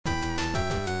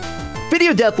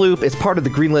Video Deathloop is part of the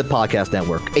Greenlit Podcast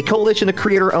Network, a coalition of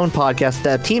creator-owned podcasts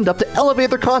that have teamed up to elevate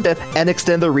their content and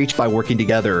extend their reach by working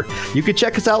together. You can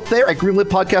check us out there at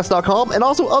greenlitpodcast.com and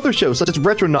also other shows such as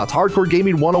Retronauts, Hardcore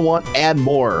Gaming 101, and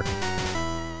more.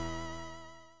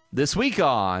 This week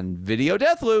on Video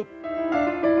Deathloop.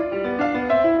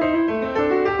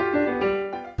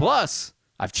 Plus,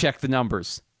 I've checked the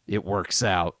numbers. It works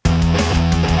out.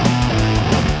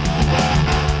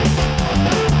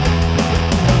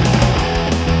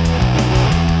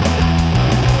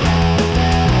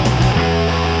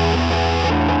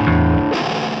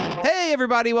 Hey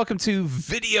everybody, welcome to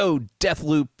Video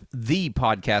Deathloop, the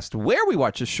podcast where we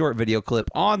watch a short video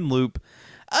clip on loop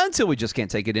until we just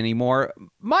can't take it anymore.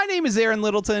 My name is Aaron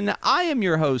Littleton. I am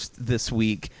your host this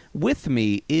week. With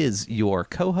me is your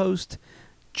co-host,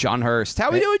 John Hurst.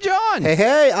 How we doing, John?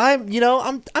 Hey, I'm doing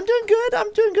good.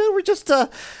 We're just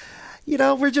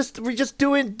we're just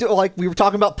doing like we were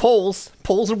talking about polls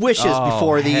and wishes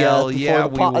before the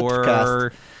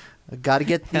podcast. Got to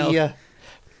get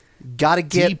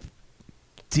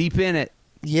deep in it.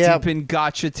 Yeah. Deep in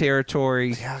gotcha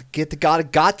territory. Yeah,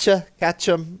 gotcha, catch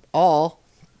them all.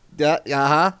 Yeah,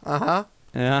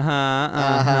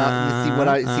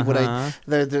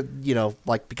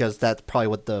 because that's probably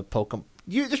what the Pokemon.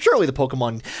 Surely the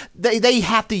Pokemon they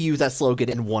have to use that slogan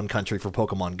in one country for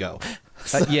Pokemon Go.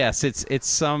 Yes, it's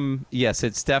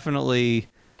definitely.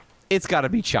 It's got to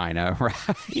be China, right?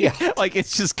 Yeah, like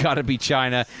it's just got to be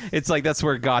China. It's like that's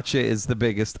where gotcha is the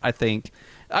biggest, I think.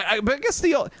 But I guess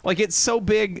it's so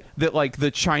big that like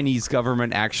the Chinese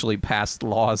government actually passed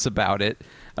laws about it,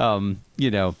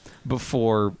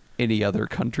 before any other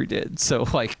country did. So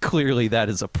like clearly that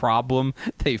is a problem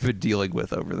they've been dealing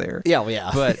with over there. Yeah, well,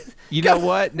 yeah. But you know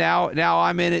what? Now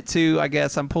I'm in it too. I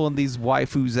guess I'm pulling these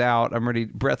waifus out. I'm ready.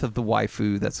 Breath of the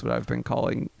waifu. That's what I've been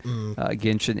calling.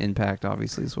 Genshin Impact,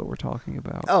 obviously, is what we're talking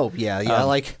about. Oh yeah.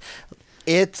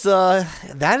 It's it's a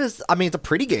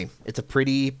pretty game. It's a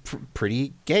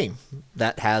pretty game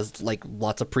that has like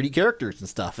lots of pretty characters and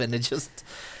stuff, and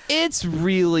it's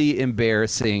really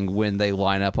embarrassing when they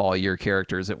line up all your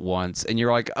characters at once, and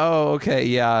you're like, oh, okay,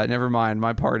 yeah, never mind.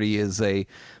 My party is a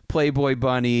Playboy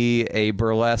bunny, a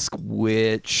burlesque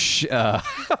witch,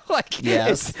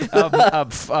 yes, a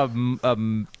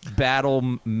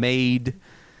battle maid. You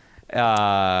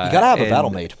gotta have a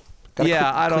battle maid.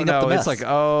 Yeah, I don't know. It's like,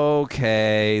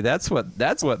 okay, that's what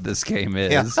this game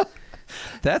is. Yeah.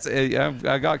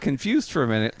 I got confused for a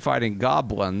minute fighting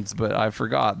goblins, but I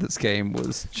forgot this game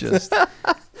was just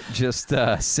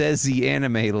sezzy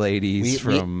anime ladies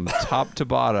from top to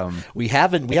bottom. We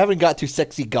haven't got to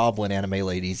sexy goblin anime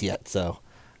ladies yet, so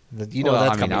that's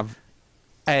coming.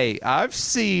 I've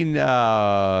seen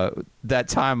that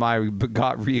time I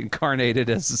got reincarnated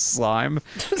as a slime.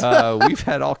 We've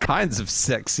had all kinds of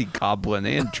sexy goblin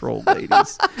and troll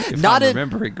ladies, if I'm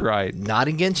remembering right. Not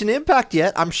in Genshin Impact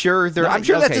yet. I'm sure they're. I'm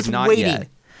sure that's just waiting.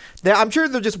 I'm sure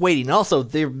they're just waiting. Also,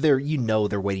 they're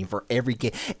waiting for every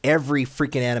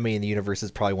freaking anime in the universe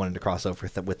is probably wanting to cross over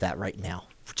with that right now.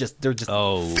 They're just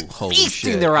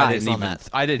feasting their eyes on that.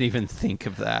 I didn't even think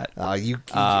of that.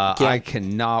 I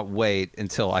cannot wait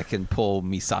until I can pull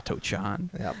Misato-chan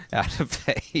out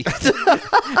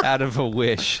of a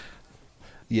wish.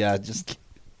 Yeah, just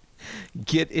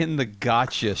get in the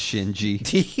gotcha,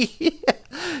 Shinji.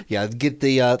 Yeah, get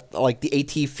the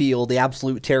AT field, the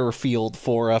absolute terror field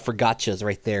for gotchas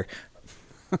right there.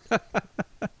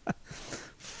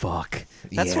 Fuck.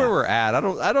 That's where we're at.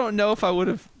 I don't know if I would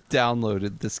have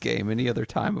downloaded this game any other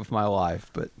time of my life,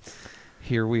 but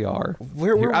here we are.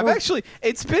 I think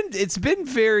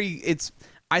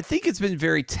it's been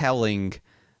very telling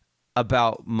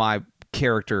about my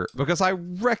character because I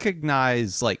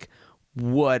recognize like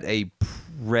what a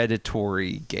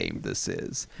predatory game this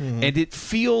is, and it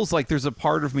feels like there's a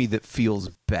part of me that feels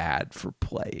bad for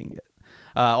playing it.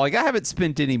 I haven't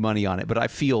spent any money on it, but I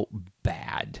feel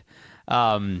bad.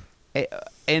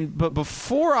 But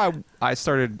before I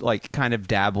started like kind of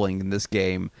dabbling in this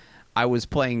game, I was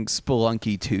playing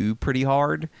Spelunky 2 pretty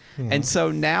hard. And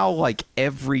so now like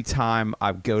every time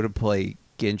I go to play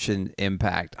Genshin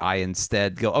Impact, I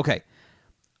instead go, okay,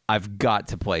 I've got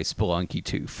to play Spelunky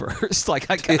 2 first. Like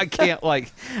I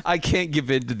can't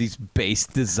give in to these base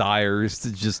desires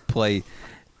to just play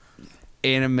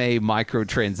anime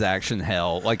microtransaction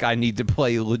hell. Like I need to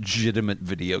play a legitimate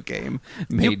video game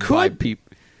made by people.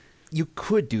 You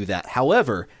could do that.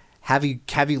 However, have you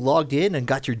logged in and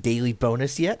got your daily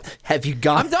bonus yet? Have you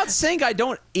got? I'm not saying I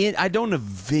don't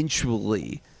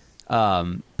eventually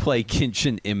play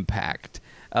Genshin Impact.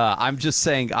 I'm just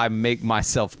saying I make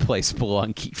myself play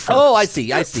Spelunky first. Oh, I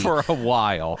see. For a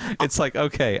while. It's like,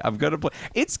 okay, I'm going to play.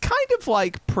 It's kind of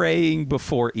like praying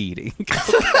before eating.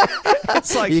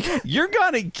 It's like, you're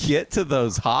going to get to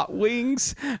those hot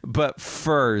wings, but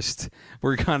first,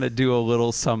 we're going to do a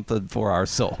little something for our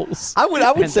souls. I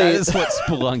would say that is what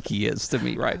Spelunky is to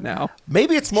me right now.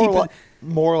 Maybe it's more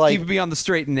like keep me on the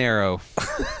straight and narrow.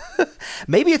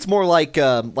 Maybe it's more like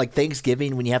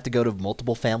Thanksgiving when you have to go to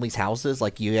multiple families' houses.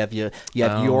 Like you have your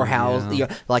house,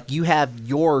 like you have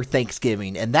your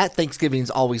Thanksgiving, and that Thanksgiving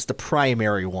is always the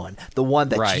primary one, the one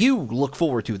that you look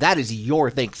forward to. That is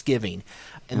your Thanksgiving,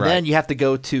 and then you have to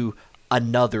go to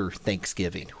another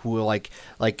Thanksgiving, who and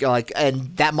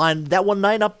that one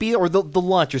might not be, or the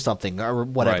lunch or something or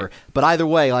whatever. Right. But either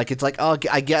way, like it's like, oh,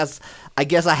 I guess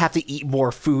I have to eat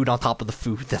more food on top of the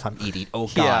food that I'm eating. Oh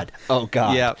God, oh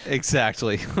God. Yeah,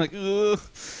 exactly. Like, ugh,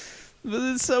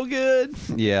 but it's so good.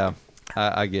 Yeah,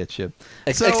 I get you.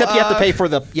 Except you have to pay for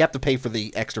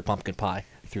the extra pumpkin pie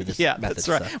through this method. That's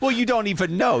right. So. Well, you don't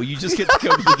even know. You just get to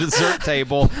go to the dessert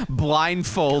table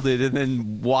blindfolded and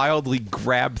then wildly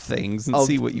grab things and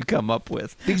see what you come up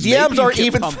with. These yams aren't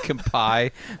even pumpkin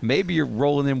pie. Maybe you're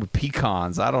rolling in with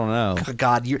pecans. I don't know. Oh,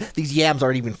 God, these yams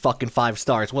aren't even fucking 5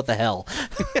 stars. What the hell?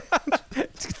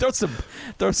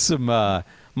 Throw some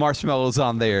marshmallows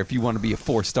on there if you want to be a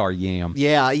 4-star yam.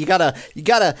 Yeah, you gotta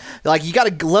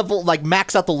level, like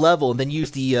max out the level and then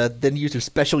use your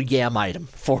special yam item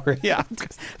for it. Yeah, I'm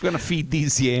gonna feed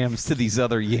these yams to these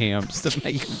other yams to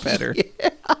make them better.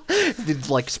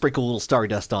 Like sprinkle a little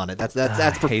stardust on it.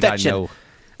 That's perfection.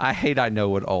 I know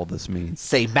what all this means.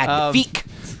 Say magnifique.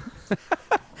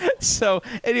 So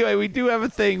anyway, we do have a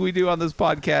thing we do on this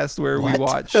podcast where we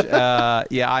watch.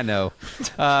 Yeah, I know.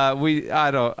 I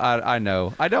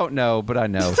don't know, but I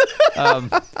know.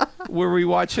 Where we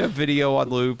watch a video on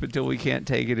loop until we can't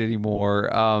take it anymore.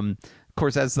 Of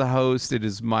course, as the host, it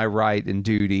is my right and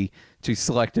duty to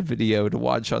select a video to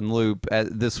watch on loop.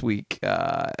 This week,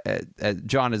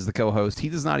 John is the co-host. He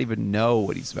does not even know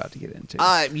what he's about to get into.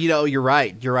 You're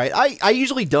right. I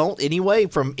usually don't anyway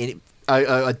from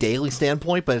a daily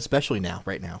standpoint, but especially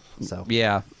right now. So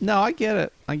yeah, no, I get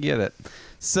it.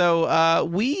 So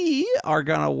we are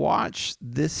gonna watch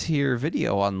this here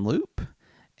video on loop,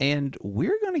 and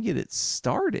we're gonna get it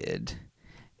started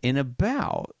in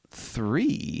about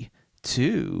 3,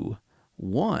 2,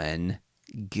 1,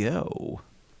 go.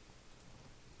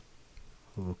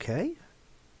 Okay.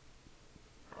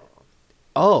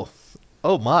 Oh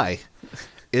my!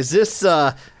 Is this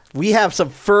we have some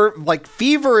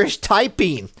feverish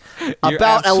typing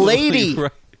about a lady,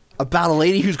 about a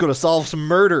lady who's going to solve some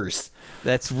murders.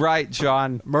 That's right,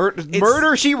 John.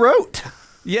 Murder She Wrote.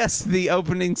 Yes, the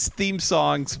opening theme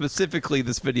song, specifically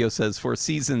this video says for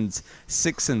seasons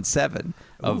 6 and 7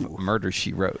 of Murder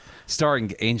She Wrote,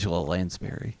 starring Angela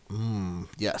Lansbury.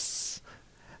 Yes.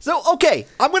 So, okay,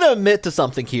 I'm going to admit to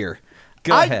something here.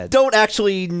 Go ahead. I don't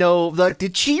actually know.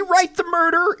 Did she write the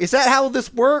murder? Is that how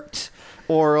this worked?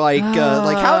 Or so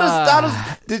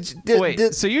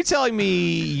you're telling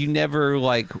me you never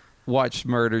watched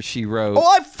Murder She Wrote?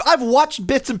 Oh, I've watched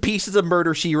bits and pieces of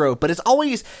Murder She Wrote, but it's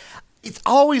always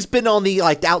been on the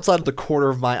outside of the corner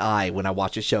of my eye when I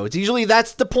watch a show. It's usually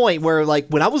that's the point where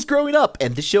when I was growing up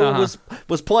and the show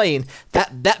was playing,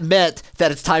 that meant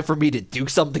that it's time for me to do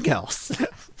something else.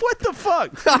 What the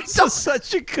fuck? This is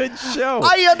such a good show.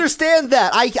 I understand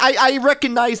that. I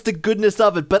recognize the goodness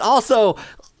of it, but also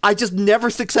I just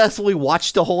never successfully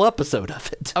watched a whole episode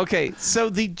of it. Okay, so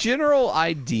the general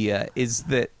idea is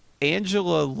that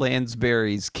Angela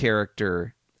Lansbury's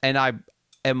character, and I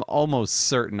am almost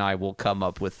certain I will come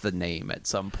up with the name at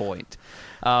some point.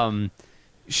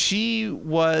 She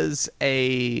was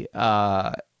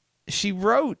she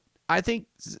wrote, I think,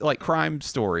 crime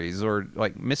stories or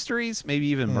mysteries, maybe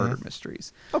even murder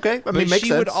mysteries. Okay, but makes sense.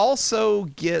 She would also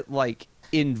get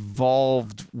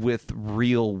involved with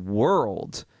real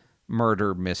world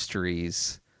murder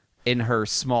mysteries in her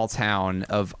small town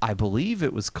of, I believe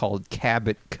it was called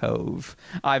Cabot Cove.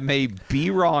 I may be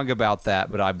wrong about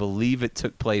that, but I believe it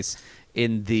took place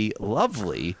in the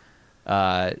lovely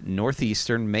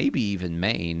northeastern, maybe even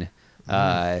Maine,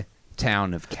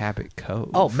 town of Cabot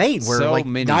Cove. Oh, Maine, where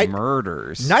many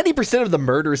murders. 90% of the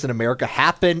murders in America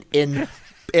happen in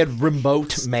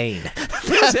remote Maine.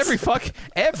 Yes,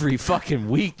 every fucking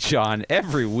week, John.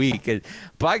 Every week. And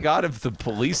by God, if the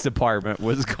police department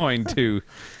was going to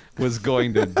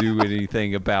do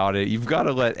anything about it, you've got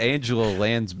to let Angela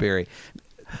Lansbury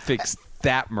fix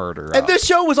that murder up. And this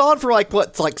show was on for like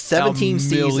 17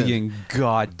 seasons. A million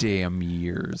goddamn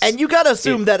years. And you got to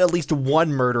assume that at least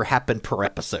one murder happened per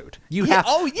episode.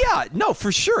 Oh yeah, no,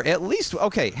 for sure. At least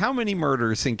how many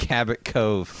murders in Cabot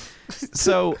Cove?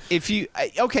 So if you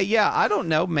I don't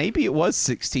know, maybe it was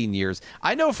 16 years.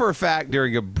 I know for a fact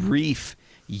during a brief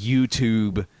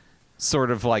YouTube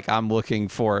sort of like I'm looking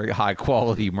for a high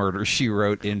quality Murder She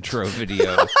Wrote intro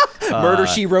video. Murder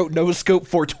She Wrote No Scope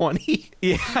 420.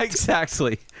 Yeah,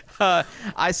 exactly.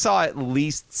 I saw at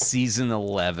least season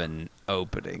 11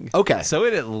 opening. Okay. So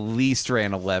it at least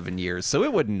ran 11 years. So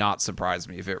it would not surprise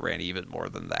me if it ran even more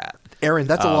than that. Aaron,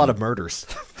 that's a lot of murders.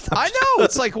 I know.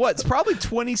 It's like what? It's probably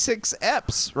 26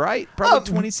 eps, right?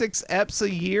 Probably 26 eps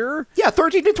a year. Yeah,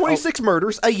 13 to 26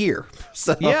 murders a year.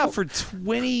 So yeah, for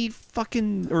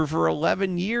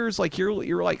 11 years, like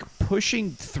you're like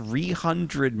pushing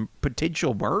 300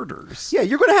 potential murders. Yeah,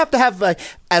 you're going to have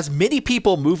as many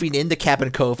people moving into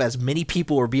Cabin Cove as many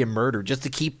people are being murdered just to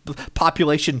keep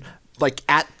population like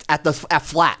at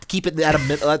flat, keep it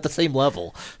at the same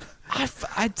level.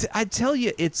 I tell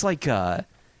you, it's like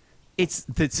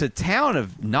it's a town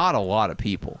of not a lot of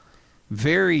people,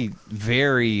 very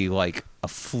very like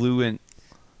affluent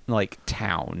like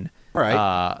town,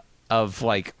 right? Of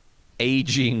like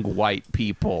aging white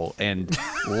people and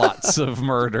lots of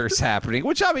murders happening,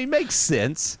 which I mean makes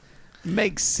sense.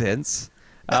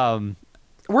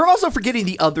 We're also forgetting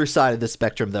the other side of the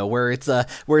spectrum, though, where it's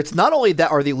not only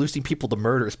that are they losing people to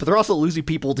murders, but they're also losing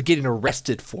people to getting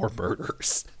arrested for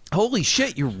murders. Holy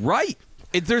shit, you're right.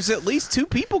 There's at least 2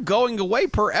 people going away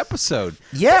per episode.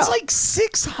 Yeah. That's like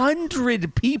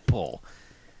 600 people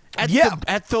at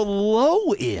the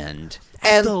low end.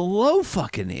 At the low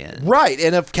fucking end. Right,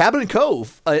 and if Cabin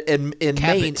Cove in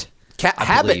Maine...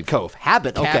 Habit Cove.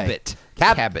 Habit, okay.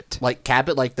 Cabot. Like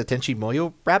Cabot, like the Tenchi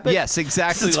Muyo rabbit? Yes,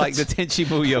 exactly like the Tenchi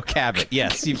Muyo Cabot.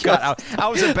 Yes, you've got... I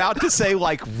was about to say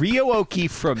like Ryo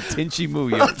O'Keefe from Tenchi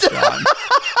Muyo, John.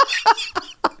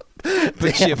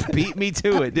 But you beat me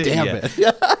to it, didn't you? Damn it.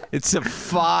 It's a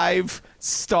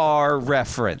 5-star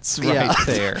reference right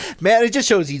there. Man, it just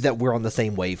shows you that we're on the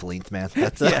same wavelength, man.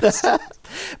 That's, yes.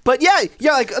 But yeah,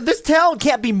 like this town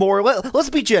can't be more.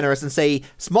 Let's be generous and say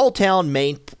small town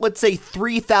Maine. Let's say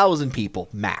 3,000 people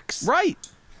max. Right.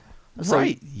 So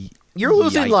right. You're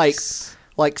losing Yikes.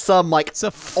 like some like it's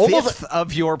a fifth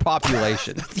of your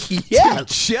population. Yeah,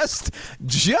 just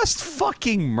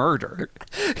fucking murder,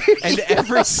 and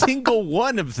every single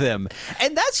one of them,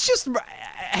 and that's just.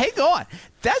 Hang on,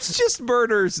 that's just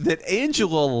murders that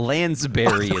Angela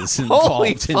Lansbury is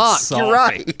involved in solving. You're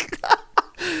right.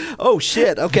 Oh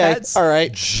shit. Okay. That's all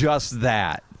right. Just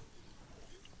that.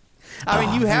 I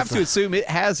mean, you have to assume it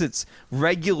has its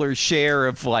regular share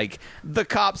of, like, the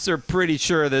cops are pretty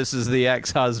sure this is the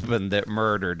ex-husband that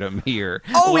murdered him here.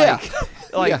 Oh,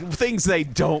 things they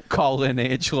don't call in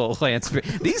Angela Lansbury.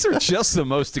 These are just the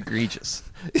most egregious.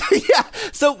 Yeah.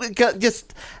 So,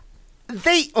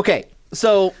 okay.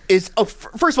 So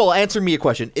first of all, answer me a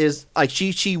question. Is like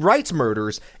she writes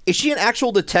murders. Is she an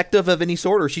actual detective of any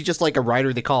sort, or is she just like a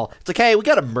writer they call? It's like, hey, we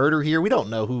got a murder here. We don't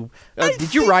know who.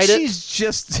 Did you write it? She's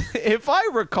just, if I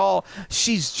recall,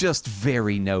 she's just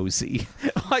very nosy.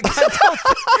 Like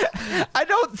I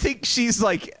don't think she's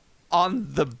like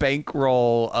on the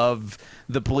bankroll of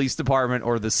the police department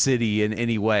or the city in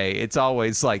any way. It's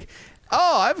always like,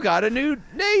 oh, I've got a new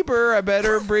neighbor. I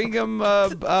better bring him a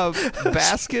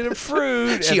basket of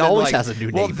fruit. She always has a new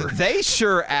neighbor. Well, they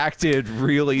sure acted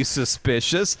really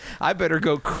suspicious. I better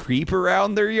go creep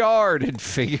around their yard and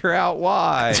figure out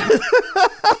why.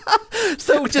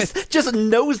 So just a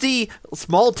nosy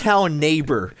small town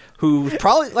neighbor who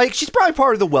she's probably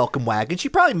part of the welcome wagon. She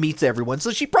probably meets everyone,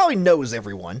 so she probably knows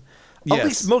everyone. Yes. At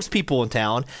least most people in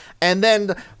town. And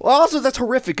then, also that's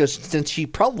horrific since she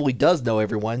probably does know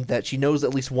everyone, that she knows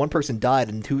at least one person died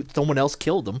and someone else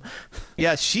killed them.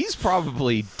 Yeah, she's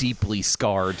probably deeply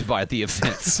scarred by the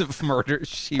events of Murder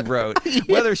She Wrote. Yeah.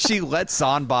 Whether she lets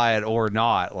on by it or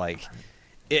not, like,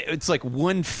 it's like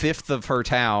 1/5 of her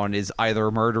town is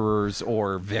either murderers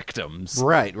or victims.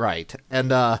 Right. And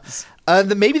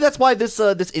maybe that's why this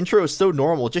intro is so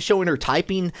normal, just showing her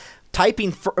typing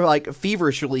like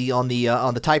feverishly on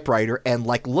the typewriter and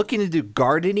like looking into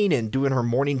gardening and doing her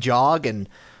morning jog and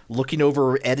looking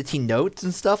over editing notes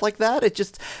and stuff like that. It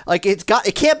just like it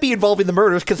can't be involving the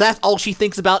murders because that's all she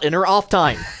thinks about in her off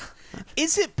time.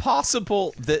 Is it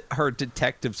possible that her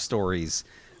detective stories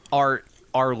are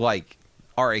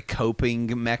a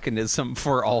coping mechanism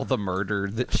for all the murder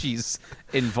that she's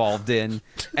involved in,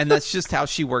 and that's just how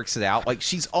she works it out? Like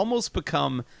she's almost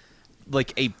become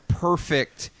like a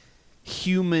perfect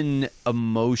human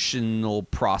emotional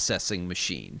processing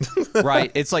machine,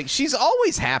 right? It's like she's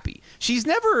always happy. She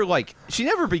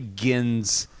never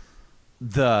begins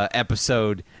the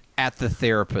episode at the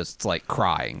therapist like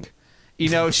crying. You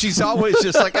know, she's always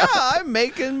just like, I'm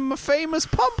making my famous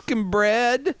pumpkin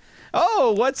bread.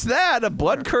 Oh, what's that? A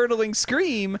blood-curdling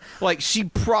scream. Like, she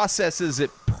processes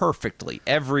it perfectly,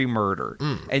 every murder,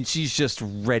 and she's just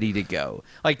ready to go.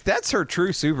 Like, that's her true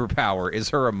superpower, is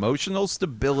her emotional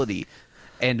stability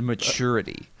and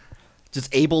maturity.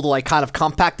 Just able to, like, kind of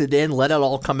compact it in, let it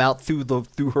all come out through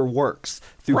her works,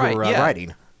 through her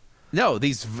writing. No,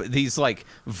 these like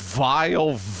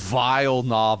vile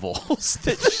novels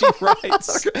that she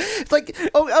writes. It's like,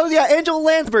 oh yeah, Angela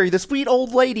Lansbury, the sweet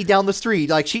old lady down the street.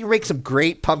 Like, she makes some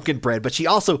great pumpkin bread, but she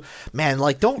also, man,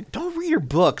 like, don't read her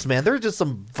books, man. There's just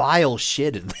some vile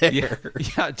shit in there.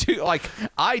 Yeah, dude. Like,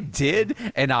 I did,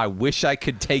 and I wish I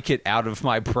could take it out of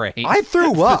my brain. I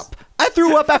threw up. I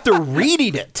threw up after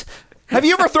reading it. Have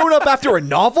you ever thrown up after a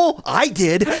novel? I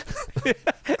did.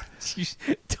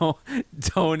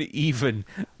 Don't even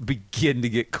begin to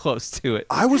get close to it.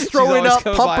 I was throwing up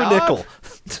pumpernickel.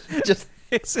 Just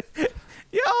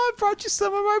I brought you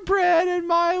some of my bread in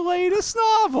my latest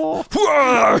novel.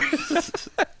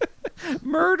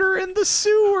 Murder in the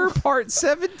Sewer, Part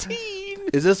 17.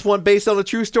 Is this one based on a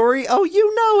true story? Oh,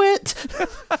 you know it.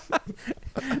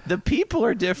 The people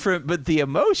are different, but the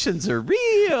emotions are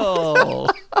real.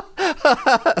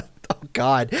 Oh,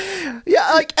 God.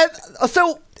 Yeah, like,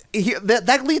 so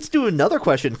that leads to another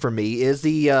question for me. It's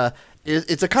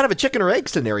a kind of a chicken or egg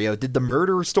scenario. Did the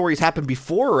murder stories happen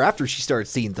before or after she started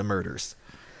seeing the murders?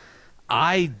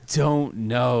 I don't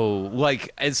know.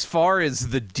 Like, as far as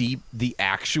the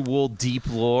actual deep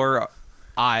lore,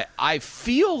 I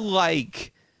feel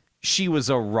like she was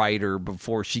a writer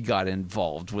before she got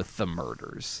involved with the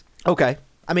murders. Okay.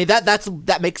 I mean,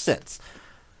 that makes sense.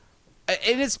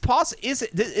 And it's possible.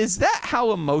 Is that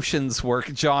how emotions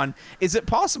work, John? Is it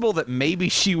possible that maybe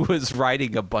she was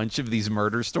writing a bunch of these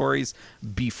murder stories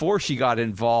before she got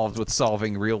involved with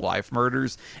solving real life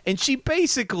murders, and she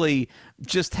basically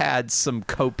just had some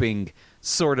coping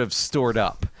sort of stored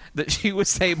up that she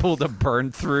was able to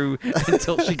burn through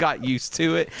until she got used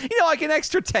to it? You know, like an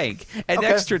extra tank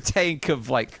of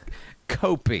like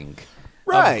coping,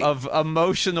 right? Of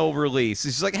emotional release.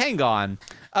 She's like, hang on.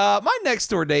 My next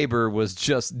door neighbor was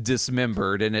just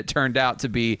dismembered, and it turned out to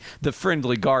be the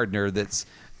friendly gardener that's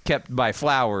kept my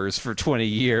flowers for 20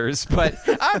 years. But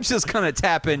I'm just going to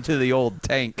tap into the old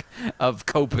tank of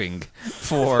coping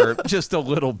for just a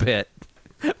little bit,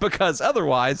 because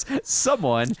otherwise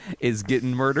someone is getting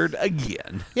murdered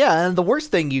again. Yeah, and the worst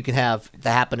thing you can have to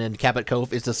happen in Cabot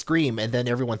Cove is to scream, and then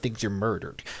everyone thinks you're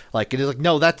murdered. Like, it is like,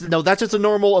 no, that's just a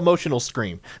normal emotional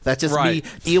scream. That's just me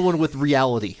dealing with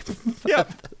reality. Yeah.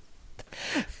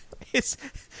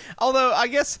 Although I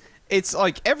guess it's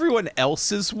like everyone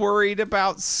else is worried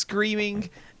about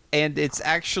screaming, and it's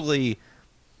actually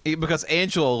because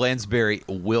Angela Lansbury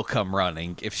will come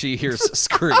running if she hears a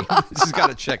scream. She's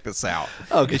got to check this out.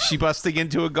 Okay. Is she busting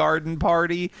into a garden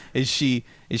party? Is she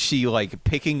like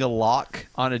picking a lock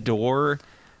on a door?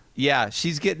 Yeah,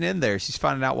 she's getting in there. She's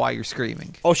finding out why you're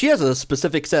screaming. Oh, she has a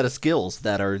specific set of skills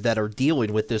that are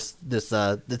dealing with this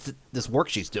work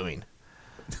she's doing.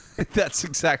 That's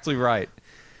exactly right.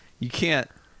 You can't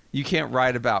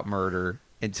write about murder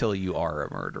until you are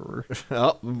a murderer.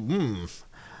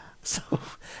 So,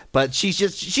 but she's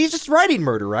just writing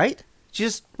murder, right?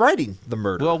 She's just writing the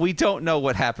murder. Well, we don't know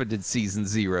what happened in season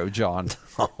 0, John.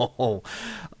 Oh,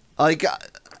 like,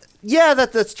 yeah,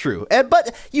 that's true.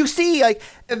 But you see, like,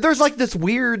 there's like this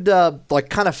weird, like,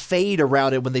 kind of fade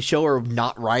around it when they show her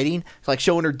not writing. It's like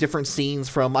showing her different scenes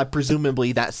from,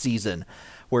 presumably that season,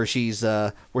 where she's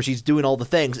doing all the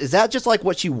things. Is that just like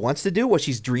what she wants to do, what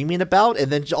she's dreaming about,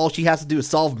 and then all she has to do is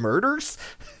solve murders?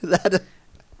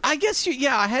 I guess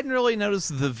I hadn't really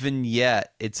noticed the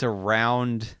vignette. It's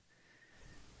around.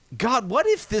 God, what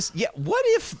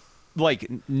if like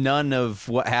none of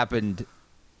what happened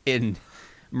in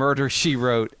Murder, She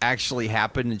Wrote actually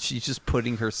happened, and she's just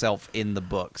putting herself in the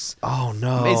books? Oh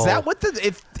no! Is that what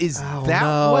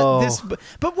what this?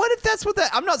 But what if that's what that?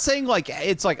 I'm not saying like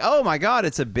it's like, oh my God,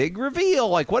 it's a big reveal.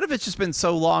 Like, what if it's just been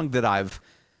so long that I've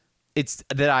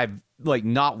like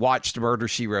not watched Murder,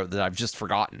 She Wrote, that I've just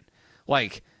forgotten.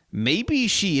 Like, maybe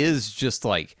she is just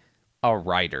like a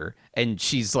writer, and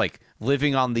she's like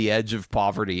living on the edge of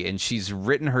poverty, and she's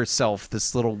written herself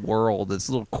this little world, this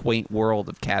little quaint world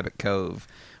of Cabot Cove,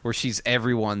 where she's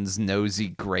everyone's nosy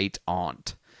great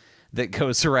aunt that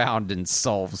goes around and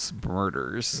solves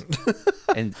murders,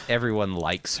 and everyone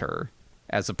likes her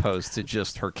as opposed to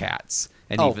just her cats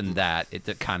And even that,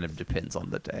 it kind of depends on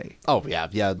the day. Oh, yeah.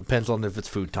 It depends on if it's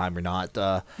food time or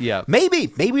not. Yeah. Maybe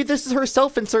this is her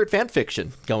self-insert fan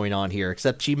fiction going on here,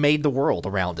 except she made the world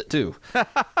around it, too.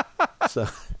 So,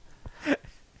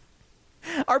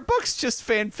 are books just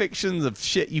fan fictions of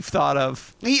shit you've thought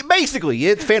of? Basically,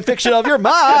 it's fan fiction of your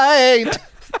mind.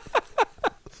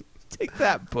 Take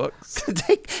that, books.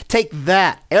 take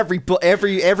that. Every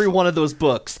one of those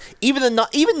books, even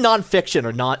nonfiction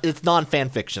or not, it's non-fan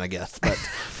fiction, I guess. But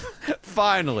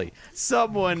finally,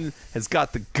 someone has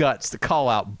got the guts to call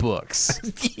out books.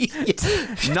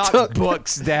 Knock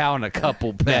books down a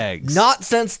couple pegs. Not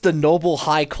since the noble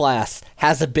high class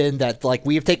has it been that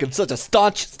we have taken such a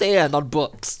staunch stand on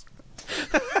books.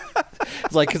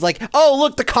 It's like, oh,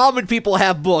 look, the common people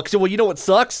have books. Well, you know what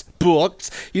sucks?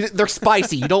 Books. They're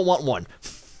spicy. You don't want one.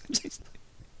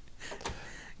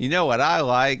 You know what I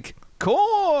like?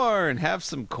 Corn. Have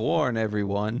some corn,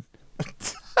 everyone.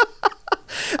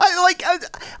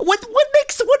 What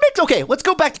makes okay, let's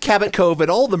go back to Cabot Cove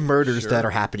and all the murders that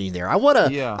are happening there. I want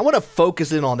to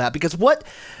focus in on that because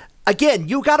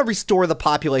you got to restore the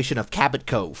population of Cabot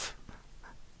Cove.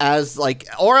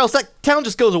 Or else that town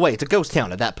just goes away. It's a ghost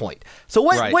town at that point. So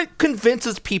what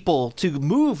convinces people to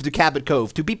move to Cabot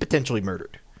Cove to be potentially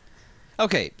murdered?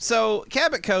 Okay, so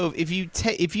Cabot Cove, if you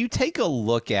take a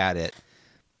look at it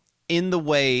in the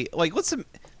way,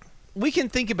 we can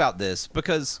think about this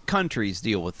because countries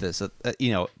deal with this,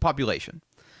 population.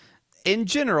 In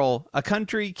general, a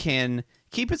country can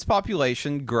keep its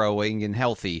population growing and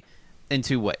healthy in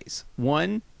two ways.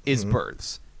 One is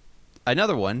births.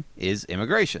 Another one is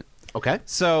immigration. Okay.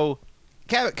 So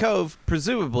Cabot Cove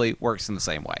presumably works in the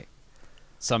same way.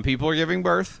 Some people are giving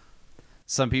birth.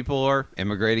 Some people are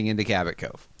immigrating into Cabot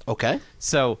Cove. Okay.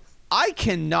 So I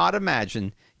cannot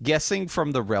imagine guessing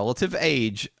from the relative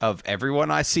age of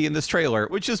everyone I see in this trailer,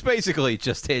 which is basically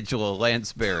just Angela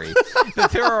Lansbury,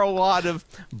 that there are a lot of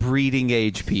breeding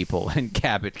age people in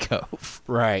Cabot Cove.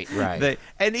 Right.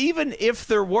 And even if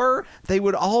there were, they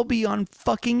would all be on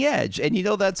fucking edge. And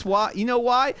that's why. You know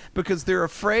why? Because they're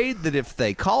afraid that if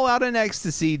they call out an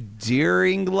ecstasy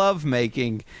during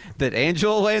lovemaking, that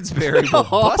Angela Lansbury will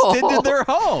bust into their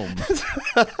home.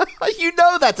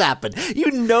 That's happened.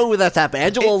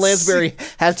 Angela Lansbury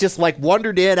has just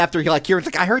wandered in after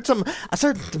I heard some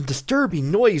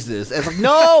disturbing noises. And it's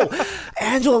no,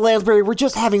 Angela Lansbury, we're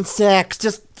just having sex.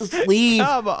 Just leave.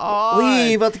 Come on.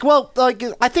 Leave. I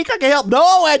think I can help.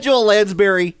 No, Angela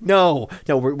Lansbury. No,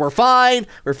 we're fine.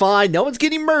 We're fine. No one's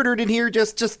getting murdered in here.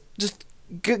 Just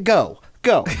go.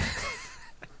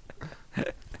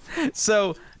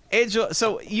 So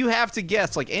you have to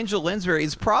guess. Angela Lansbury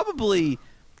is probably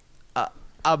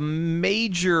a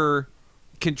major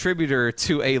contributor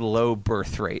to a low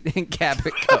birth rate in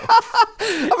Cabot Cove.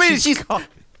 I mean, she's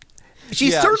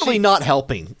certainly not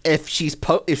helping if she's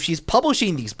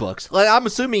publishing these books. I'm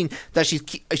assuming that she's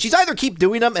either keep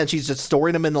doing them and she's just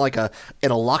storing them in a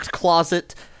locked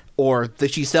closet, or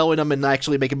that she's selling them and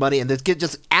actually making money, and that's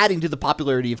just adding to the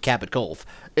popularity of Cabot Cove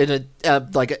in an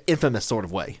infamous sort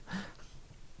of way.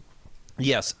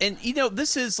 Yes, and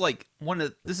this is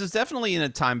this is definitely in a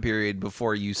time period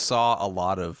before you saw a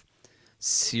lot of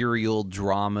serial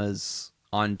dramas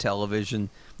on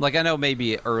television. I know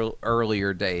maybe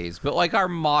earlier days, but our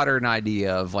modern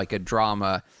idea of a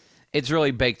drama, it's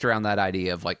really baked around that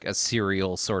idea of a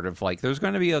serial sort of there's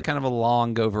going to be a kind of a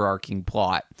long overarching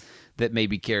plot that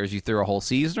maybe carries you through a whole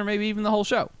season or maybe even the whole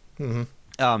show.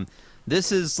 Mm-hmm.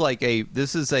 This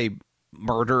is a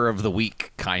murder of the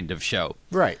week kind of show.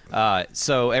 Right.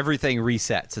 So everything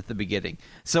resets at the beginning.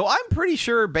 So I'm pretty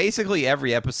sure basically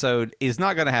every episode is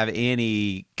not going to have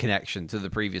any connection to the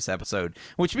previous episode,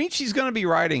 which means she's going to be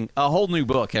writing a whole new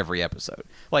book every episode.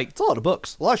 It's a lot of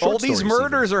books. A lot of short stories. All these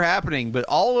murders are happening, but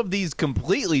all of these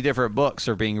completely different books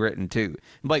are being written too.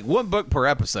 One book per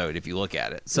episode if you look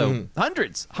at it. So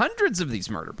hundreds of these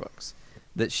murder books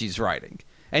that she's writing.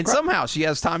 And somehow she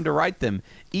has time to write them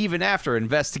even after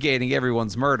investigating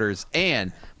everyone's murders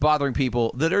and bothering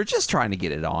people that are just trying to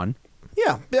get it on.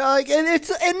 Yeah,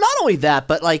 and not only that,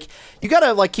 but you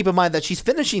gotta keep in mind that she's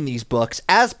finishing these books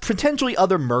as potentially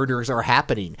other murders are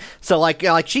happening. So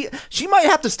she might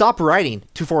have to stop writing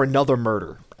for another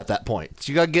murder at that point.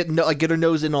 So you gotta get her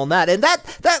nose in on that, and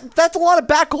that's a lot of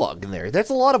backlog in there. That's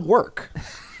a lot of work.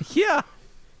 Yeah.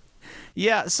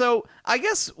 Yeah, so I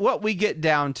guess what we get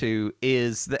down to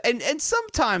is and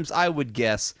sometimes I would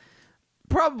guess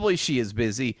probably she is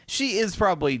busy. She is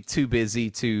probably too busy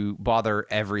to bother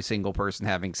every single person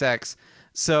having sex.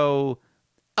 So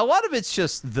a lot of it's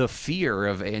just the fear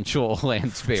of Angela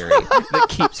Lansbury that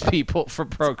keeps people from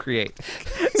procreating.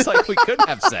 It's like we could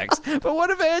have sex, but what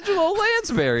if Angela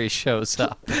Lansbury shows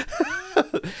up?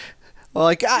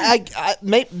 Like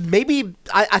maybe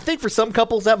I think for some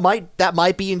couples that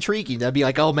might be intriguing. That'd be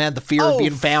like, oh man, the fear of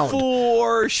being found.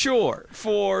 For sure.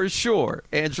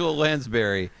 Angela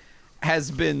Lansbury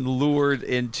has been lured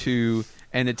into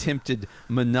an attempted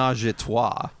menage a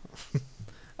trois.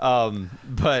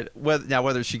 But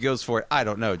whether she goes for it, I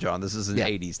don't know, John. This is an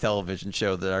 80s television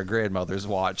show that our grandmothers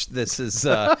watched. This is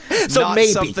so not maybe.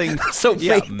 something. So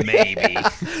maybe.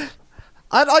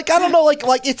 I don't know.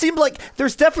 Like it seemed like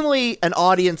there's definitely an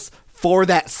audience for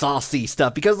that saucy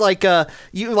stuff because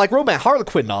you like romance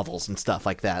Harlequin novels and stuff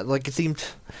like that. It seemed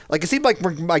like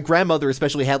my grandmother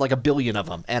especially had like a billion of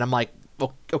them, and I'm like,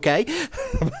 okay.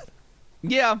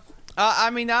 Yeah.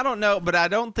 I mean, I don't know, but I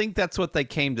don't think that's what they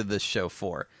came to this show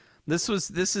for. This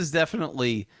is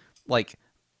definitely like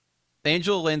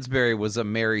Angela Lansbury was a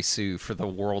Mary Sue for the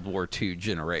World War II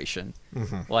generation.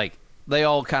 Mm-hmm. Like they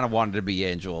all kind of wanted to be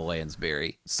Angela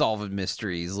Lansbury, solving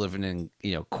mysteries, living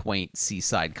in quaint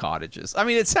seaside cottages. I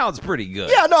mean, it sounds pretty good.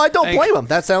 Yeah, no, I don't blame them.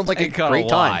 That sounds like a great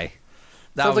time.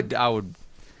 I would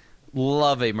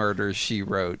love a Murder, She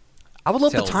Wrote. I would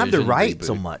love the time to write reboot.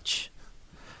 So much.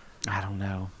 I don't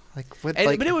know. But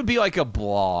it would be like a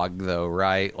blog, though,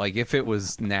 right? Like if it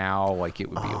was now, like it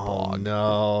would be a blog.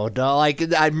 No, like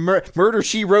Murder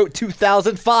She Wrote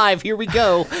 2005. Here we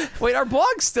go. Wait, are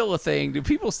blogs still a thing? Do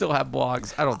people still have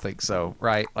blogs? I don't think so,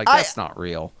 right? Like that's not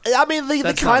real. I mean, they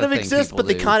kind of exist, but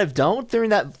they kind of don't. They're in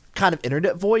that kind of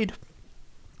internet void.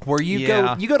 Where you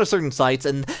go to certain sites,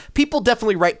 and people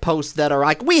definitely write posts that are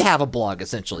like, we have a blog,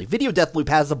 essentially. Video Death Loop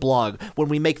has a blog when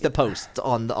we make the post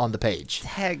on the page.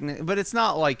 But it's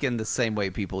not like in the same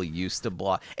way people used to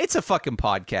blog. It's a fucking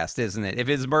podcast, isn't it? If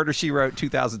it's Murder, She Wrote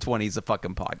 2020, it's a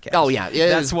fucking podcast. Oh, yeah.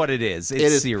 That's what it is.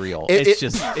 It's serial. It's a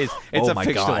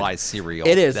fictionalized serial.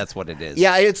 It is. That's what it is.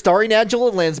 Yeah, it's starring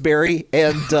Angela Lansbury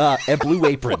and Blue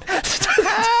Apron.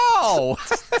 How?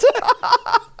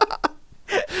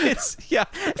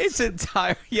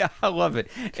 I love it.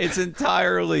 It's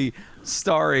entirely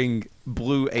starring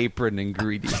Blue Apron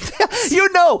ingredients.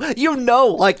 you know,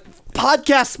 like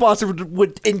podcast sponsors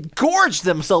would engorge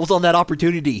themselves on that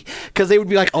opportunity because they would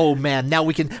be like, oh man, now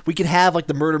we can have like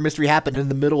the murder mystery happen in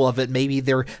the middle of it. Maybe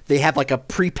they have like a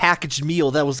prepackaged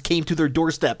meal that came to their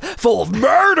doorstep full of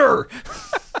murder.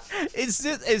 Is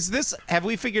this? Have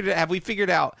we figured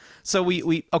out? So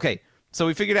we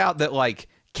figured out that like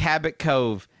Cabot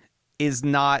Cove is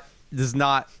not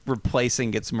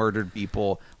replacing its murdered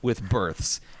people with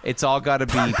births. It's all got to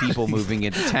be people moving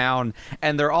into town,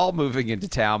 and they're all moving into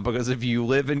town because if you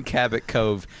live in Cabot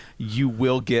Cove, you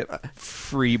will get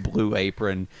free Blue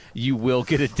Apron. You will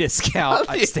get a discount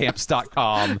at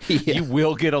Stamps.com. Yeah. You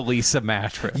will get a Lisa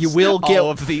mattress. You will get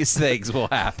all of these things will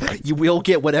happen. You will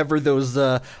get whatever those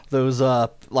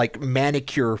like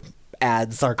manicure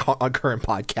ads on current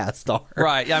podcasts are.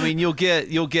 Right. I mean, you'll get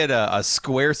a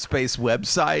Squarespace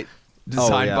website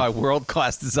designed by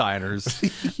world-class designers.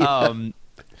 Yeah.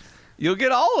 You'll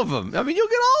get all of them. I mean, you'll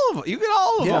get all of them. You get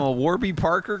all of them. Warby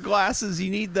Parker glasses.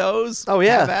 You need those. Oh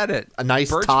yeah. Have at it. A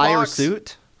nice tie or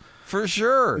suit. For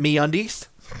sure. MeUndies.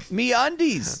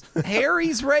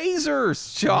 Harry's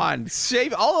razors, John.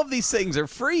 Shave. All of these things are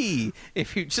free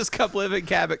if you just come live in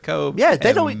Cabot Cove. Yeah,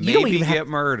 you don't even get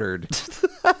murdered.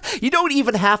 You don't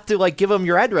even have to like give them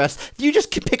your address. You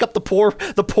just can pick up the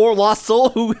poor lost soul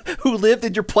who lived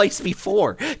in your place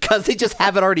before because they just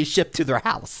have it already shipped to their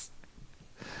house.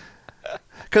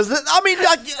 Because I mean,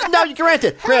 now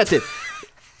granted.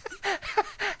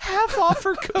 Have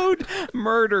offer code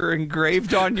murder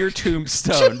engraved on your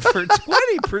tombstone for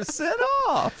 20%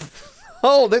 off.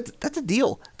 Oh, that's a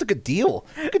deal. That's a good deal.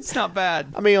 It's not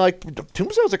bad. I mean, like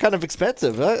tombstones are kind of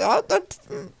expensive. I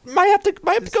might have to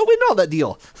go in on that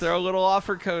deal. Throw a little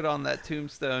offer code on that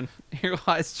tombstone. Here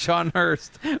lies John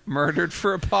Hurst, murdered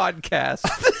for a podcast.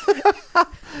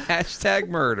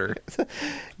 #murder.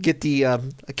 Get the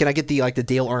can I get the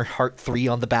Dale Earnhardt 3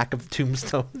 on the back of the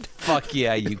tombstone? Fuck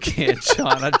yeah, you can,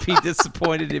 John. I'd be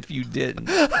disappointed if you didn't.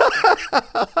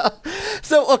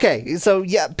 So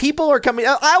yeah, people are coming.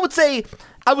 I would say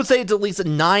it's at least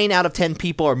 9 out of 10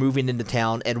 people are moving into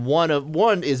town, and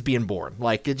one is being born.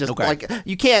 Like it just like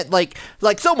you can't like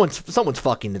someone's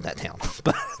fucking in that town,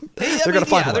 but they're gonna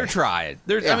find a way. They're trying.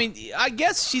 I mean, I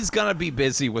guess she's gonna be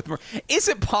busy with. Is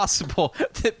it possible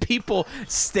that people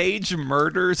stage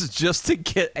murders just to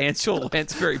get Angela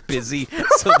Lansbury busy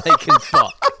so they can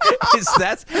fuck?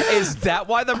 Is that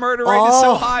why the murder rate is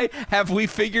so high? Have we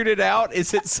figured it out?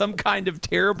 Is it some kind of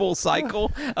terrible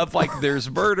cycle of like there's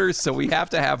murders, so we have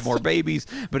to have more babies,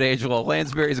 but Angela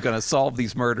Lansbury is going to solve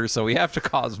these murders, so we have to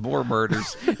cause more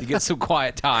murders to get some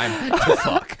quiet time to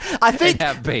fuck I think and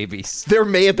have babies. There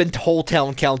may have been whole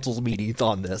town council meetings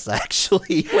on this,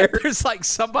 actually. Where there's like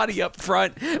somebody up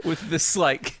front with this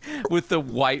with the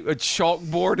white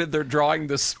chalkboard, and they're drawing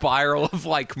the spiral of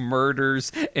like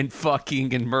murders and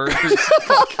fucking and murders,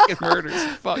 fucking and murders,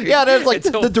 and fucking. Yeah, there's like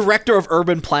the director of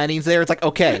urban planning's there. It's like,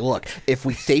 okay, look, if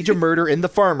we stage a murder in the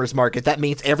farmer's market, that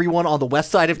means everyone on the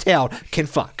west side of town can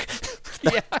fuck.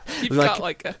 Yeah,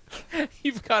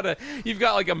 you've got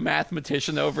a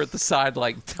mathematician over at the side,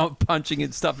 like punching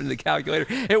and stuff into the calculator.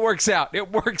 It works out.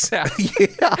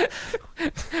 Yeah.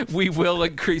 We will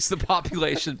increase the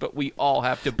population, but we all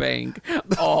have to bang,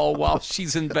 all while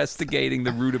she's investigating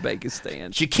the rutabaga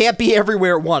stand. She can't be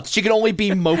everywhere at once. She can only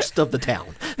be most of the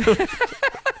town.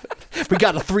 We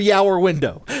got a 3-hour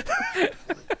window.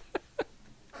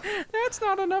 That's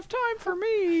not enough time for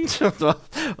me.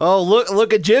 Oh,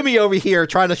 look at Jimmy over here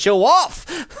trying to show off.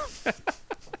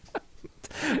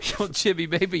 Well, Jimmy,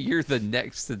 maybe you're the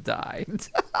next to die.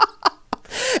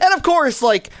 And of course,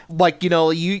 like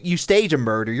you stage a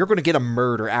murder, you're going to get a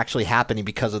murder actually happening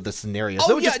because of the scenario.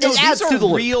 So these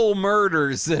are real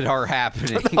murders that are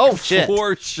happening. Oh, shit.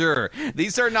 For sure.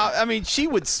 These are not, I mean, she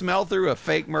would smell through a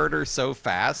fake murder so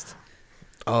fast.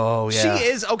 Oh, yeah.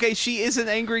 She is an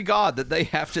angry god that they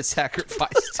have to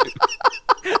sacrifice to.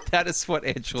 That is what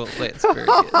Angela Lansbury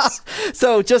is.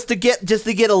 So just to get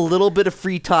a little bit of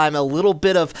free time, a little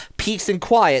bit of peace and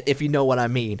quiet, if you know what I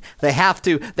mean, they have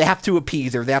to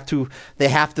appease her. They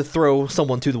have to throw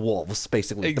someone to the wolves,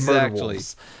 basically. Exactly. The murder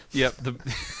wolves. Yep.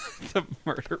 The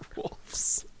murder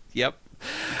wolves. Yep.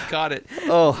 Got it.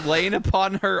 Oh. Laying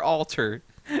upon her altar.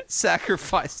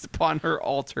 Sacrificed upon her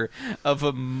altar of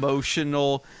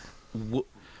emotional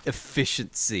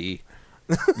efficiency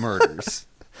murders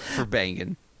for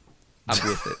banging. I'm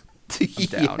with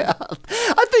it. I'm down. Yeah.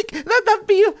 I think that'd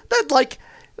be like.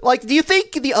 Do you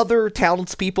think the other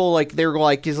townspeople they're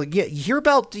like yeah, you hear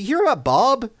about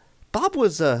Bob? Bob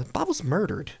was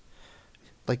murdered,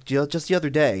 like just the other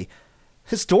day.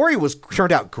 His story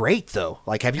turned out great though.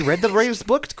 Like, have you read the latest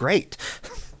book? It's great.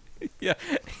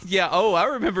 Yeah. Oh, I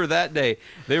remember that day.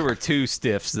 There were 2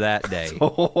 stiffs that day.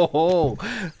 Oh.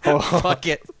 Fuck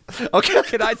it. Okay.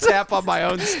 Can I tap on my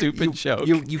own stupid joke?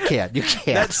 You can't.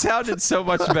 That sounded so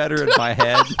much better in my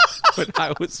head when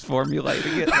I was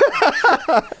formulating it.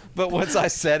 But once I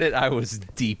said it, I was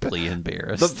deeply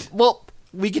embarrassed. Well,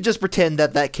 we could just pretend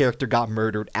that character got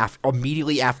murdered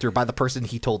immediately after by the person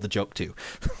he told the joke to.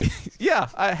 Yeah,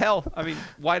 hell, I mean,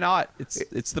 why not?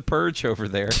 It's the Purge over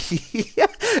there. Yeah,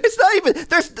 it's not even.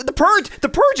 There's the Purge. The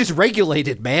Purge is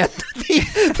regulated, man.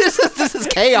 This is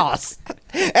chaos.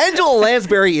 Angela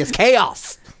Lansbury is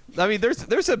chaos. I mean,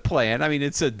 there's a plan. I mean,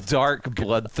 it's a dark,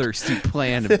 bloodthirsty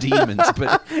plan of demons,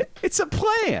 but it's a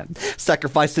plan.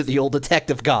 Sacrifice to the old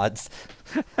detective gods.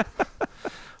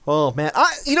 Oh man,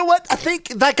 you know what? I think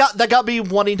that got me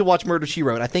wanting to watch Murder, She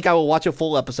Wrote. I think I will watch a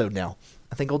full episode now.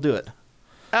 I think I'll do it.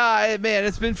 Man,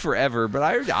 it's been forever, but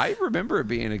I remember it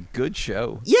being a good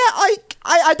show. Yeah,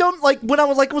 I don't like when I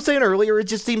was saying earlier. It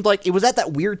just seemed like it was at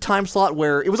that weird time slot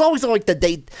where it was always like the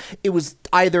day. It was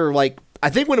either like. I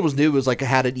think when it was new, it was like it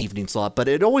had an evening slot, but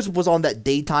it always was on that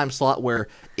daytime slot where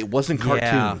it wasn't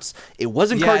cartoons. Yeah. It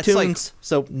wasn't cartoons,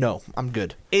 so no, I'm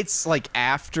good. It's like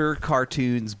after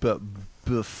cartoons, but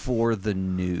before the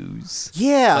news.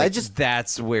 Yeah, like,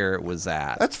 that's where it was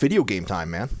at. That's video game time,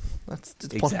 man. That's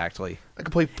exactly. I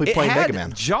could play Mega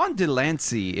Man. John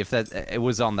Delancey, it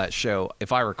was on that show,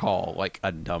 if I recall, like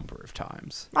a number of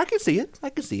times. I can see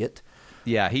it.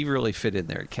 Yeah, he really fit in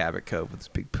there at Cabot Cove with his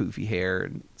big poofy hair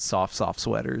and soft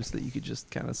sweaters that you could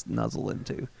just kind of nuzzle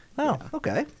into. Oh, yeah.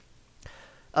 Okay.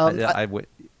 I would,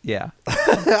 yeah.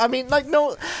 I mean, like,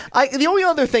 no. The only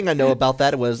other thing I know about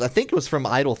that was I think it was from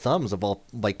Idle Thumbs of all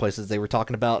like places. They were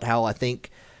talking about how I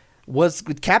think was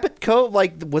Cabot Cove,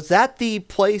 like, was that the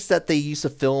place that they used to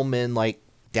film in, like,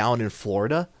 down in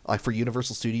Florida, like for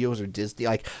Universal Studios or Disney,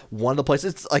 like one of the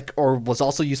places, like, or was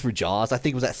also used for Jaws. I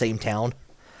think it was that same town.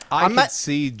 I could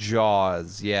see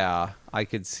Jaws. Yeah, I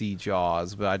could see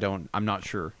Jaws, but I'm not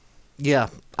sure. Yeah,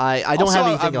 I don't have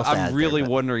anything else to add. I'm really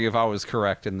wondering if I was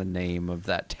correct in the name of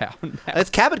that town now. It's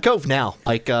Cabot Cove now.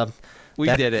 Like, we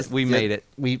did it. We made it.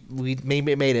 We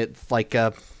made it. Like,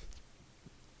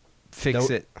 fix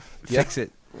it.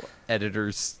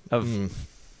 Editors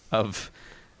of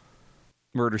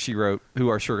Murder, She Wrote, who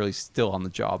are surely still on the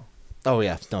job. Oh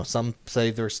yeah, no. Some say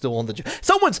they're still on the.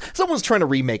 Someone's trying to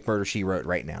remake Murder She Wrote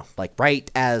right now. Like right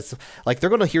as like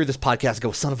they're gonna hear this podcast and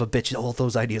go, son of a bitch! All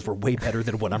those ideas were way better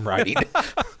than what I'm writing.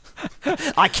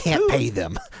 I can't pay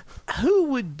them. Who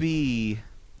would be?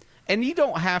 And you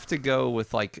don't have to go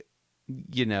with like,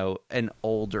 an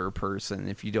older person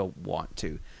if you don't want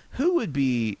to. Who would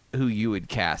be who you would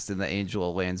cast in the Angela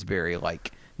Lansbury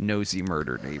like nosy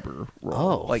murder neighbor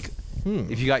role? Oh, like.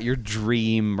 If you got your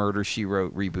dream Murder, She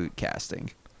Wrote reboot casting.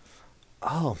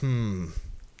 Oh,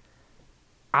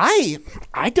 I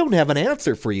don't have an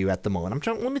answer for you at the moment. I'm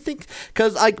trying. Let me think,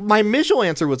 because my initial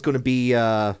answer was going to be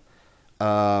I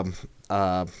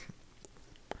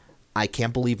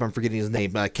can't believe I'm forgetting his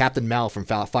name. Captain Mal from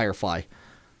Firefly.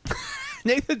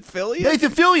 Nathan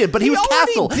Fillion. But he was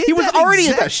Castle. He was already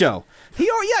in that show.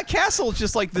 Castle is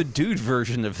just like the dude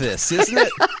version of this, isn't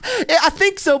it? I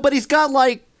think so, but he's got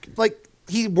like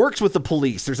he works with the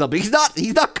police or something. He's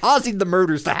not causing the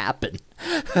murders to happen.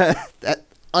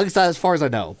 As far as I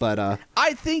know, but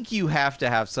I think you have to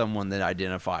have someone that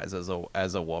identifies as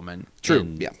a woman.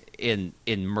 True. In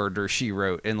Murder She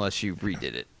Wrote, unless you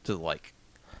redid it to like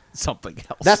something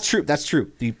else. That's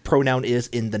true. The pronoun is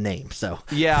in the name, so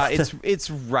yeah, it's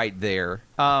right there.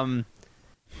 Man,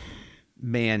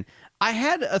 I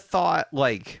had a thought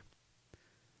like,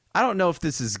 I don't know if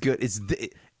this is good.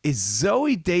 Is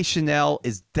Zooey Deschanel,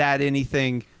 is that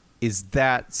anything? Is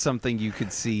that something you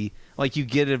could see? Like you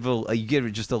give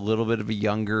it just a little bit of a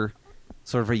younger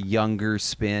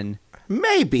spin.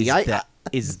 Maybe.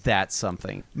 Is that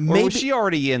something? Maybe. Or was she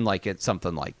already in like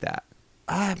something like that?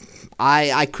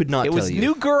 I could not tell you. It was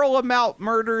New Girl About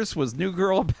Murders. Was New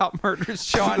Girl About Murders,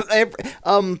 Sean?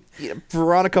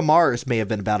 Veronica Mars may have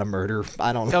been about a murder.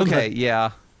 I don't know. Okay,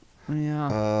 yeah.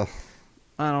 I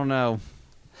don't know.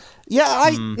 Yeah,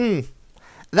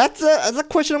 that's a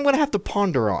question I'm going to have to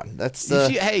ponder on. That's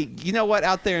hey, you know what?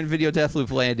 Out there in Video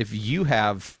Deathloop land, if you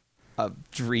have a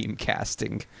dream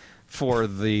casting for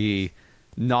the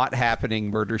not happening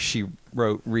Murder She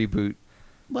Wrote reboot,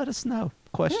 let us know.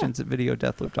 Questions at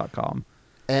videodeathloop.com.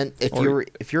 And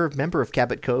if you're a member of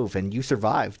Cabot Cove and you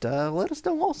survived, let us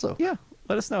know also. Yeah.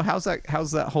 Let us know how's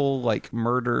that whole like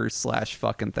murder /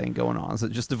 fucking thing going on? Is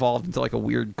it just evolved into like a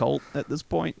weird cult at this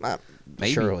point?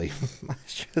 Maybe. Surely.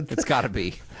 It's got to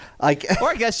be. Or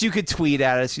I guess you could tweet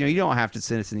at us. You don't have to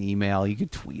send us an email. You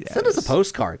could tweet at us. Send us a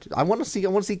postcard. I want to see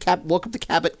welcome to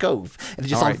Cabot Cove. And it's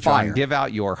just on fire. John, give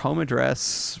out your home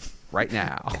address right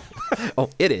now. Oh,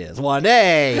 it is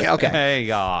 1A. Okay. Hang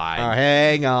on.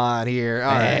 Hang on here.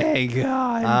 All right. Hang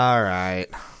on. All right.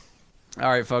 All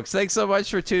right, folks. Thanks so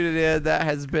much for tuning in. That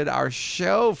has been our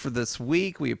show for this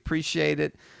week. We appreciate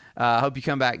it. Hope you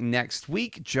come back next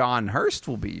week. John Hurst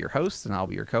will be your host, and I'll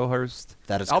be your co-host.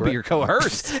 That is correct. I'll be your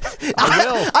co-host. I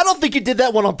will. I don't think you did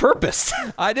that one on purpose.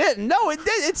 I didn't. No,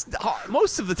 it's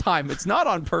most of the time it's not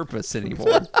on purpose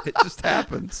anymore. It just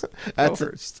happens.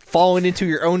 That's falling into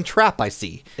your own trap, I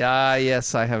see.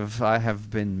 Yes, I have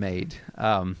been made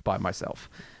by myself.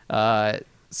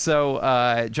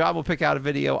 So John will pick out a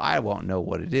video. I won't know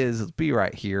what it is. It'll be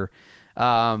right here.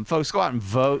 Folks, go out and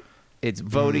vote. It's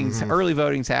voting. Early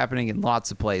voting's happening in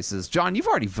lots of places. John, you've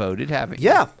already voted, haven't you?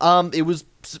 Yeah. It was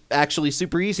actually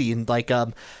super easy. And like, I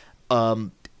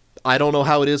don't know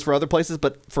how it is for other places,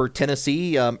 but for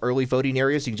Tennessee, early voting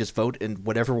areas, you can just vote in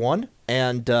whatever one,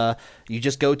 and you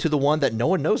just go to the one that no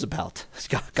one knows about. It's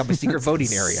got my secret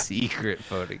voting area. Secret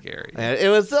voting area. And it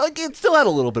was it still had a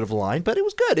little bit of a line, but it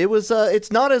was good. It was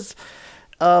it's not as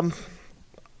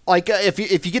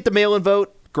if you get the mail-in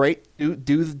vote, great. Do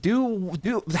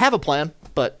have a plan,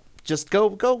 but just go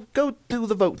do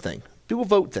the vote thing. Do a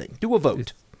vote thing. Do a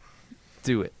vote.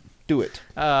 Do it. Do it.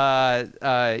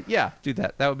 Yeah, do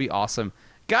that. That would be awesome.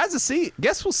 Guys,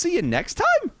 guess we'll see you next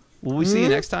time. Will we see you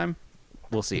next time?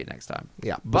 We'll see you next time.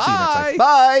 Yeah. Bye. See you next time.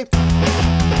 Bye.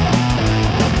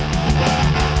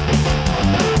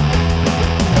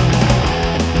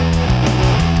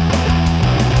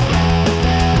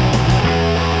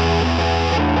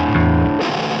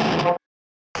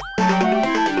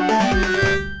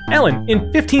 Ellen,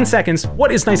 in 15 seconds,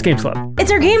 what is Nice Games Club? It's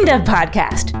our game dev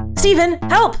podcast. Steven,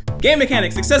 help! Game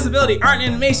mechanics, accessibility, art and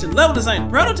animation, level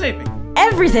design, prototyping.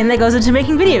 Everything that goes into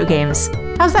making video games.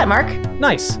 How's that, Mark?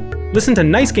 Nice. Listen to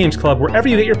Nice Games Club wherever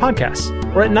you get your podcasts,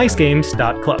 or at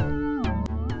nicegames.club.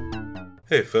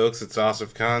 Hey folks, it's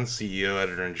Asif Khan, CEO,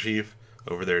 Editor-in-Chief,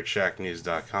 over there at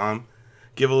ShackNews.com.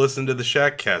 Give a listen to the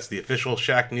Shackcast, the official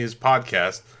Shack News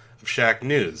podcast of Shack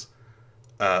News,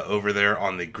 over there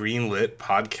on the Greenlit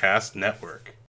Podcast Network.